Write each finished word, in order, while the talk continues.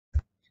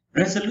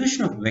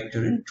Resolution of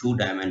vector in two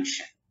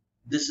dimension.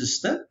 This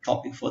is the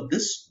topic for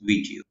this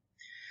video.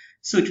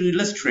 So to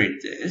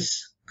illustrate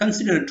this,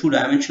 consider a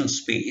two-dimensional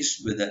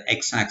space with an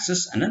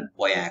x-axis and a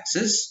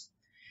y-axis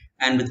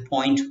and with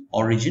point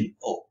origin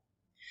O.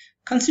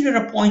 Consider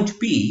a point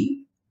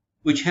P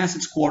which has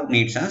its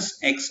coordinates as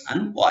x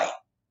and y.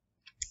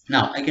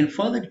 Now I can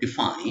further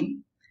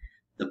define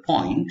the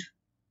point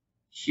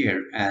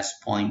here as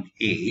point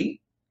A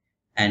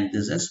and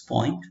this as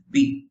point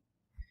B.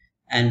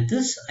 And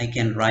this I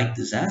can write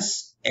this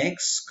as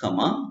x,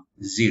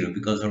 0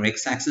 because our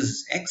x-axis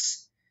is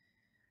x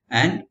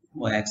and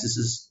y-axis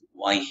is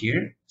y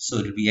here. So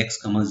it will be x,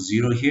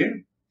 0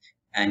 here,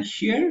 and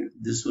here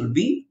this will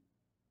be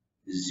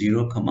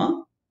 0,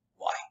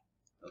 y.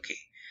 Okay.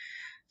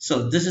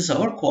 So this is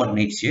our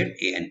coordinates here,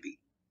 A and B.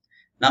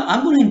 Now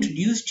I'm going to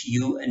introduce to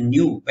you a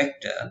new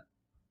vector,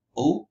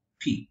 OP.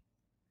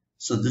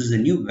 So this is a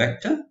new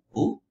vector,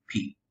 OP.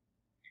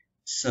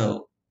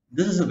 So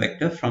this is a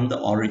vector from the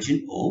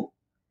origin O.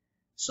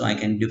 So I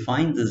can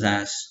define this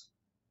as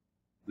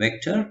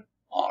vector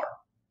R,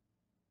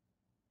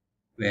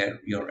 where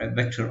your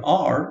vector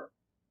R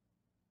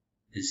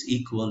is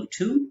equal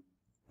to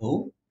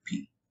OP.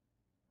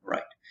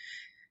 Right.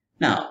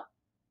 Now,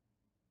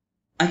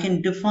 I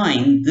can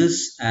define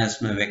this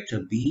as my vector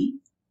B,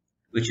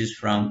 which is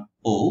from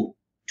O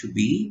to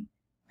B,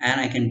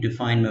 and I can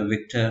define my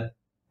vector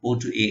O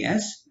to A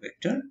as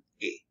vector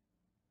A.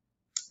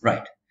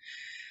 Right.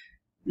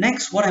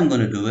 Next, what I'm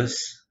going to do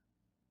is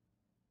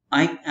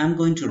I am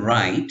going to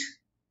write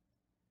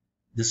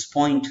this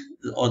point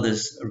or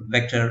this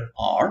vector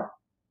R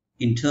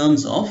in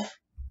terms of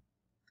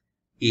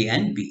A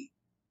and B.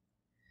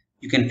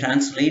 You can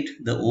translate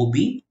the OB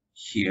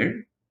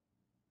here.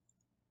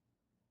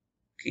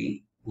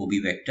 Okay, OB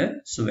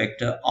vector. So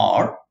vector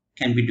R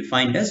can be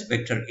defined as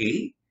vector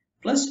A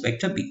plus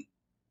vector B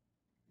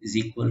is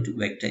equal to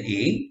vector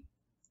A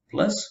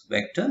plus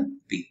vector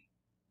B.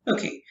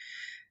 Okay.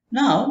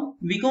 Now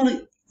we're going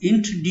to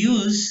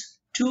introduce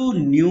two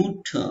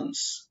new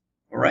terms.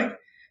 All right.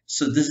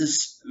 So this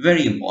is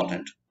very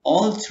important.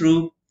 All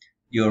through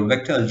your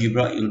vector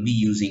algebra, you'll be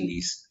using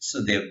these.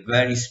 So they're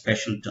very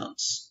special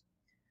terms.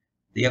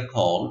 They are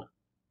called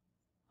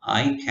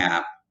I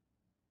cap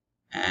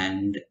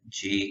and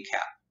j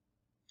cap.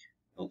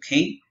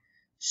 Okay.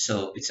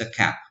 So it's a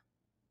cap,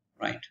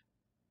 right?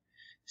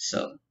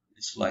 So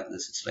it's like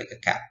this. It's like a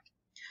cap.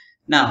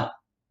 Now,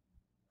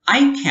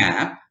 I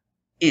cap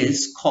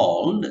is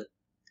called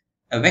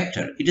a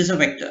vector. It is a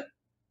vector.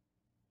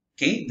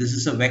 Okay, this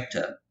is a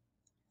vector.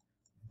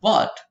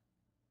 But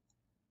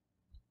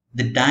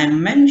the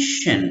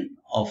dimension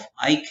of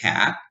I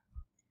cap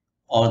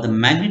or the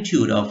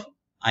magnitude of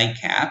I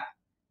cap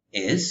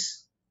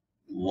is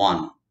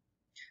 1.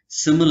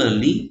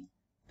 Similarly,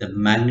 the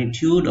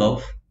magnitude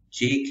of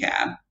j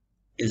cap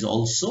is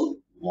also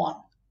 1.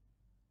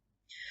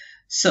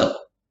 So,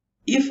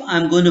 if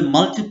I'm going to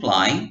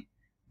multiply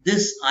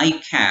this I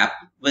cap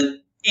with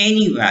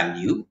any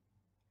value,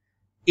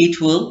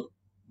 it will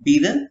be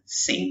the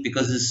same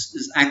because this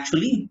is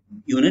actually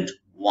unit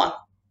 1.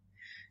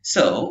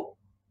 So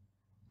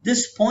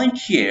this point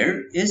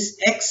here is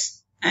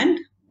x and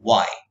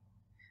y.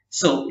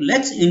 So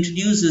let's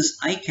introduce this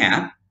I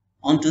cap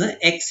onto the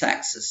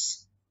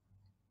x-axis.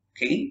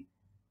 Okay,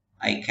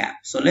 I cap.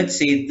 So let's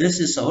say this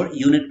is our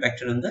unit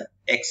vector on the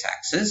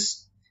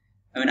x-axis.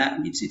 I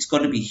mean, it's got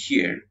to be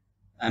here.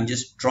 I'm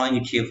just drawing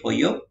it here for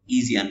your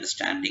easy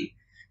understanding.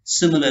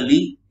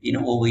 Similarly,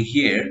 over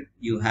here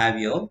you have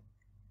your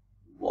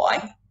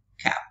y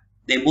cap.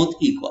 They're both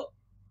equal,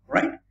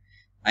 right?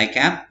 I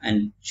cap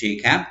and j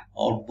cap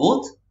are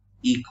both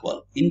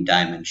equal in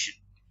dimension.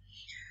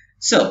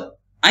 So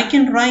I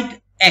can write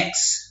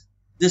x,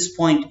 this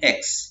point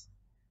x,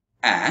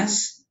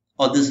 as,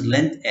 or this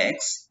length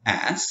x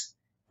as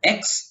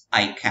x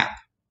I cap.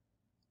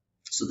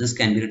 So this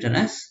can be written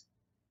as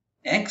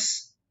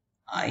x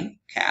I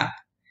cap,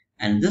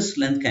 and this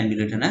length can be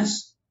written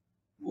as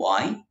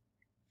y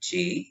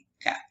j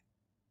cap.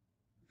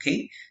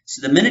 Okay,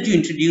 so the minute you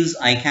introduce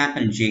I cap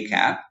and j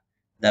cap,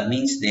 that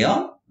means they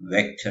are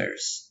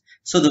vectors.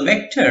 So the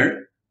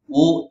vector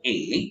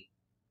OA,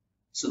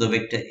 so the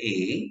vector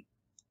A,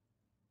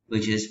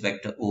 which is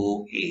vector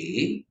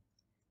OA,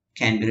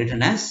 can be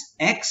written as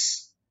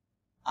x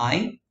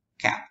I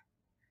cap,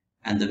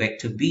 and the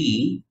vector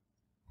B,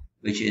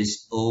 which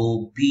is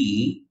OB,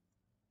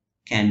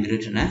 can be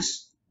written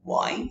as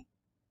y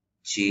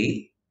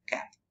j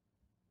cap.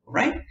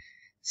 Right?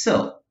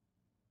 So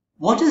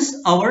what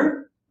is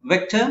our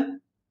vector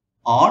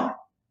R?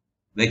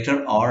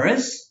 Vector R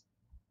is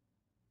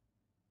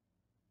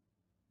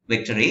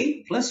vector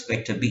A plus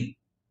vector B.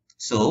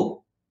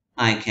 So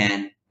I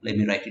can, let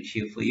me write it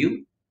here for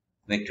you.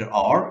 Vector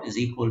R is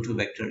equal to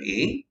vector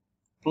A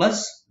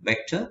plus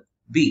vector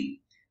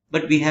B.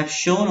 But we have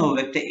shown our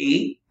vector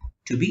A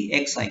to be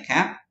x I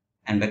cap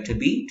and vector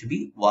B to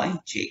be y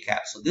j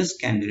cap. So this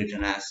can be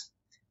written as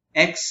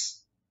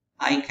x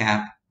I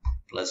cap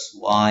plus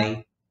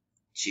y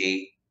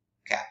j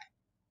cap.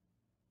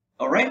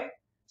 Alright,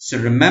 so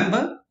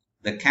remember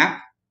the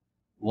cap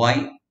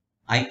y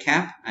I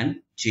cap and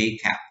j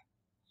cap.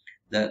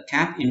 The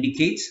cap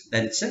indicates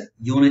that it's a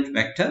unit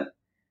vector,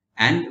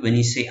 and when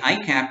you say I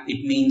cap,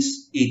 it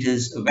means it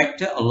is a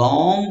vector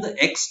along the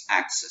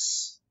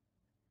x-axis.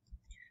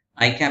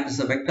 I cap is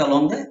a vector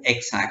along the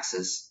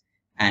x-axis,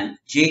 and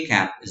j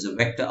cap is a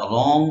vector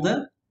along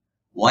the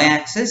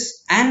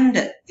y-axis, and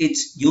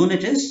its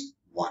unit is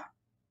 1.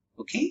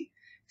 Okay,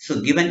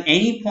 so given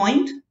any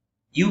point,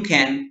 you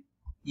can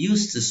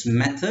use this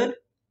method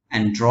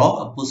and draw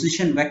a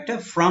position vector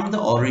from the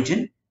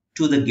origin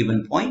to the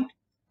given point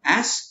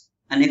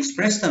and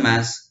express them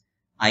as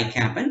I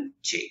cap and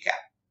j cap.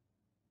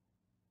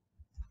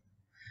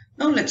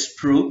 Now let's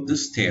prove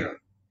this theorem,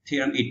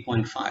 theorem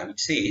 8.5,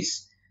 which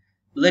says,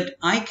 let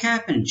I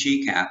cap and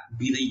j cap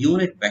be the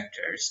unit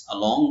vectors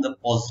along the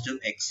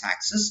positive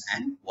x-axis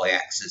and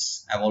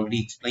y-axis. I've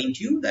already explained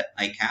to you that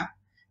I cap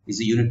is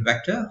a unit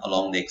vector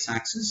along the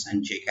x-axis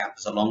and j cap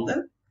is along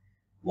the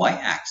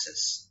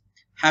y-axis,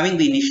 having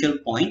the initial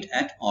point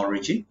at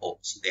origin O.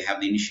 So they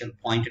have the initial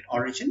point at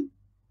origin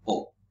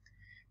O.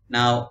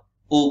 Now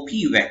OP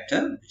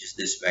vector, which is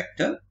this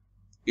vector,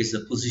 is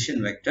the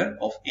position vector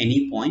of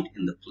any point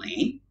in the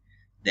plane.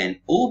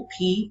 Then OP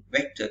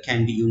vector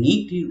can be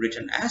uniquely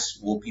written as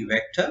OP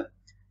vector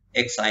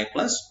xi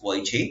plus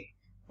yj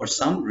for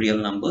some real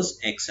numbers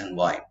x and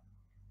y.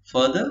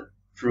 Further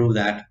prove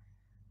that,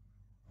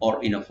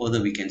 or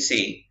further we can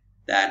say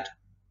that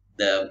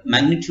the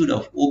magnitude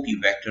of OP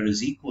vector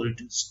is equal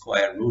to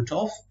square root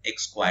of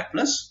x squared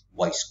plus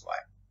y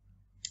squared.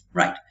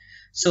 Right.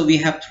 So we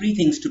have three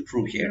things to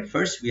prove here.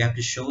 First, we have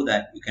to show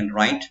that we can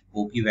write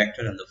OP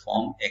vector in the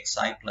form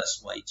xi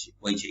plus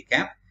yj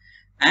cap.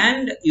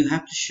 And you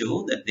have to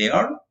show that they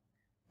are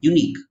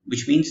unique,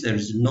 which means there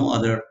is no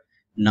other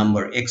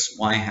number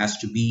xy has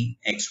to be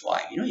xy.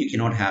 You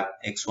cannot have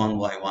x1,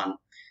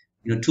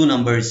 y1. Two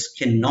numbers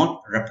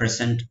cannot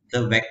represent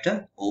the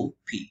vector OP.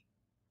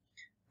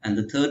 And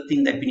the third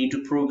thing that we need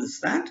to prove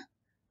is that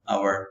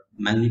our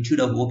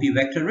magnitude of OP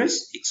vector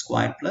is x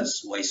squared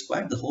plus y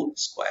squared, the whole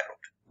square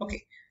root.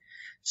 Okay.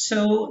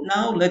 So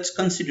now let's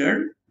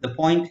consider the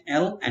point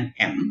L and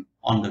M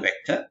on the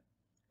vector,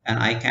 and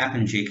I cap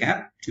and j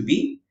cap to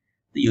be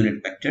the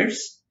unit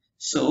vectors.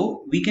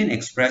 So we can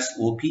express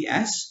OP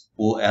as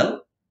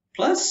OL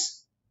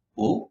plus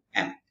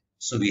OM.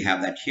 So we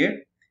have that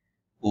here,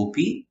 OP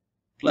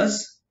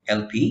plus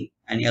LP,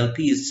 and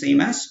LP is same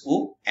as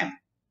OM.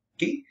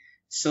 Okay,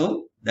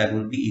 so that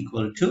will be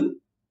equal to,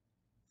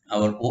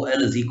 our OL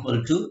is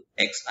equal to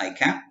xi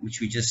cap, which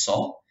we just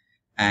saw,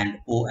 and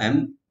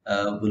OM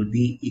will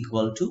be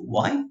equal to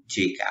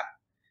yj cap.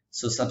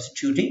 So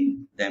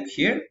substituting them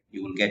here,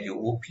 you will get your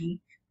OP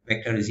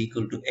vector is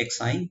equal to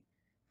xi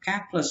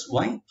cap plus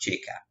yj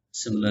cap.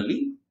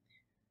 Similarly,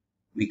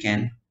 we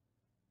can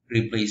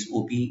replace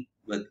OP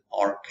with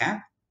R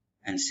cap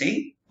and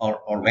say,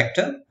 or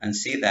vector, and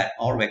say that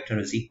R vector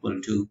is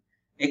equal to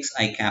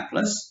xi cap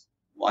plus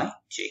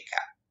yj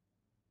cap.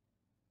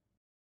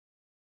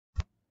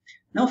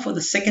 Now for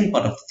the second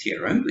part of the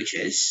theorem, which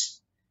is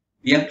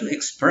we have to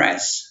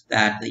express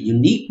that the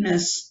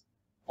uniqueness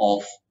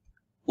of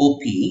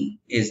OP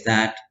is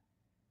that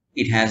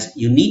it has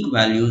unique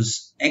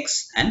values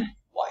x and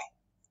y.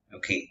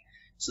 Okay,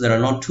 so there are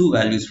not two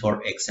values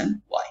for x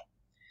and y.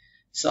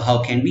 So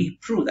how can we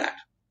prove that?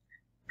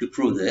 To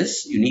prove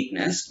this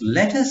uniqueness,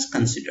 let us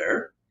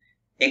consider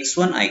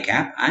x1 I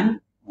cap and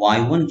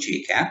y1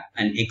 j cap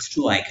and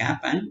x2 I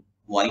cap and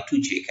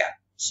y2 j cap.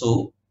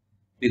 So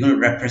we're going to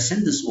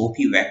represent this OP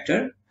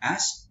vector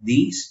as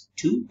these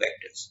two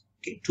vectors.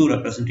 Okay, two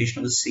representation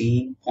of the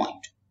same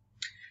point.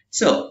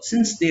 So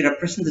since they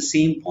represent the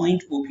same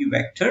point OP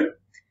vector,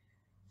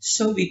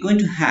 so we're going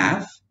to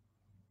have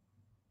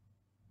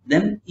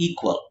them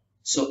equal.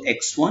 So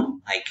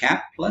x1 I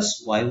cap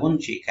plus y1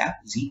 j cap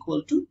is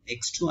equal to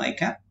x2 I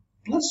cap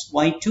plus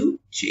y2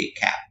 j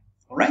cap.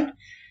 Alright.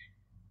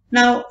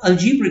 Now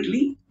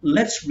algebraically,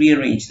 let's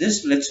rearrange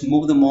this. Let's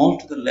move them all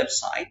to the left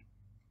side.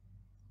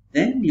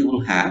 Then you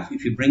will have,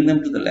 if you bring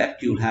them to the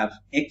left, you will have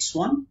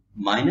x1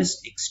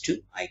 minus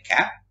x2 I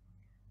cap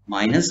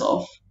minus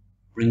of,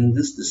 bringing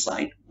this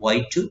side,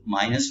 y2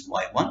 minus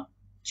y1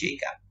 j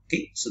cap.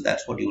 Okay, so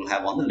that's what you will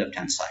have on the left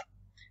hand side.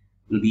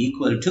 Will be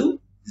equal to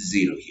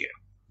 0 here,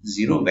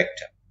 0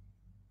 vector,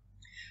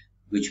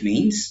 which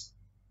means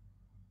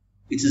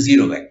it's a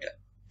 0 vector.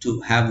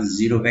 To have the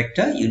 0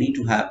 vector, you need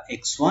to have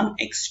x1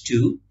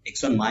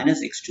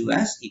 minus x2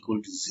 as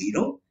equal to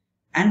 0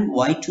 and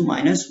y2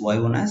 minus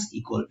y1 as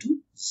equal to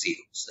 0.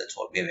 So that's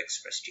what we have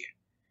expressed here.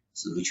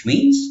 So which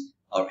means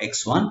our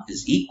x1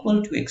 is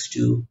equal to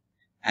x2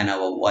 and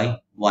our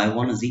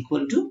y1 is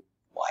equal to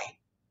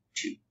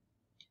y2.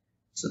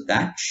 So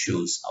that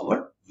shows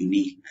our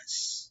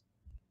uniqueness.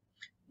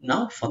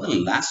 Now for the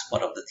last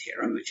part of the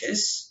theorem, which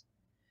is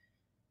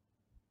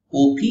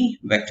OP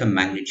vector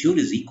magnitude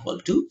is equal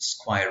to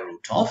square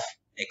root of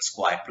x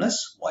squared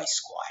plus y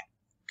squared.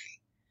 Okay.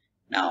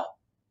 Now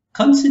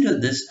consider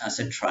this as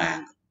a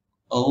triangle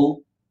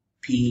O,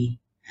 P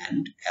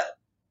and L.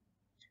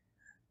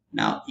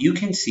 Now you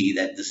can see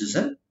that this is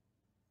a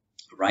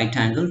right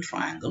angle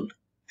triangle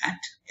at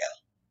L.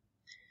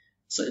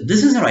 So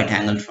this is a right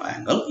angle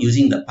triangle.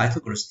 Using the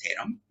Pythagoras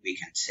theorem, we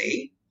can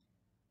say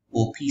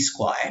OP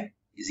squared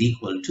is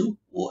equal to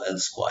OL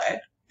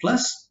squared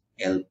plus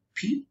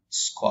LP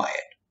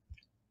squared.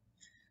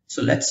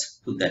 So let's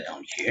put that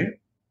down here.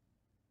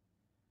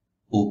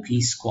 OP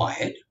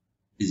squared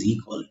is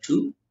equal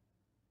to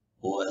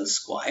OL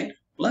squared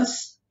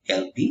plus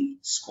LP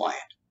squared.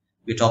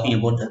 We're talking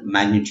about the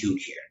magnitude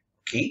here,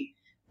 okay?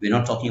 We're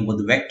not talking about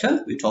the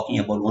vector, we're talking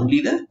about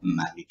only the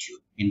magnitude.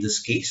 In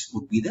this case,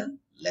 would be the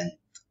length.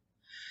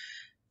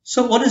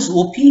 So what is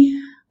OP?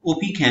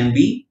 OP can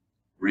be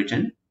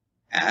written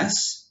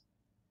as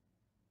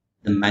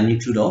the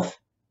magnitude of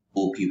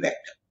OP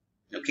vector,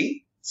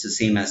 okay? It's the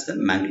same as the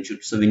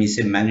magnitude. So when you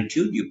say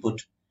magnitude, you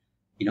put,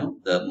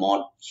 the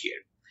mod here.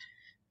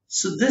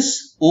 So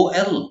this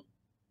OL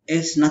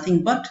is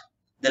nothing but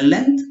the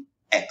length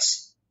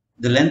x.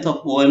 The length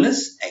of OL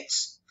is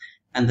x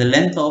and the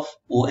length of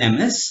OM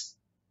is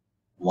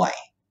y.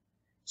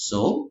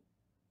 So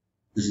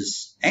this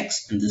is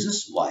x and this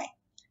is y.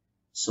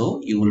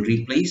 So you will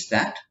replace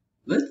that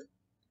with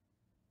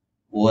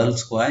OL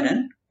squared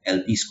and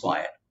LP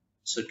squared.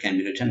 So it can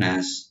be written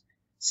as,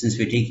 since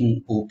we're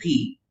taking OP,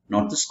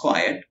 not the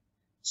squared,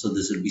 so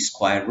this will be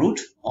square root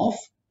of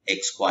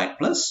x squared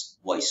plus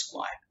y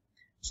squared.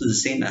 So the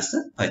same as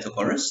the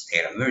Pythagoras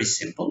theorem, very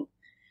simple.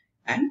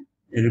 And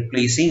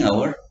replacing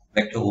our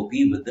vector OP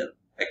with the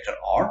vector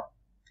R,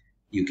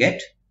 you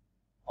get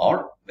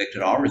R,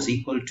 vector R is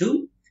equal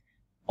to,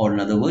 or in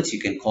other words,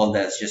 you can call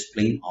that as just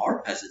plain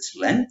R as its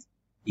length,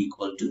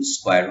 equal to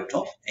square root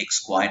of x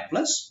squared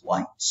plus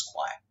y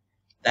squared.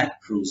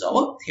 That proves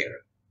our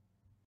theorem.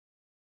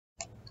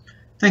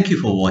 Thank you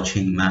for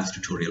watching Math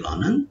Tutorial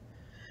Anand.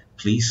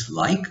 Please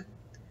like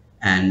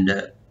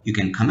and you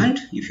can comment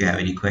if you have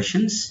any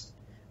questions,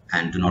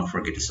 and do not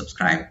forget to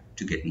subscribe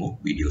to get more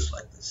videos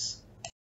like this.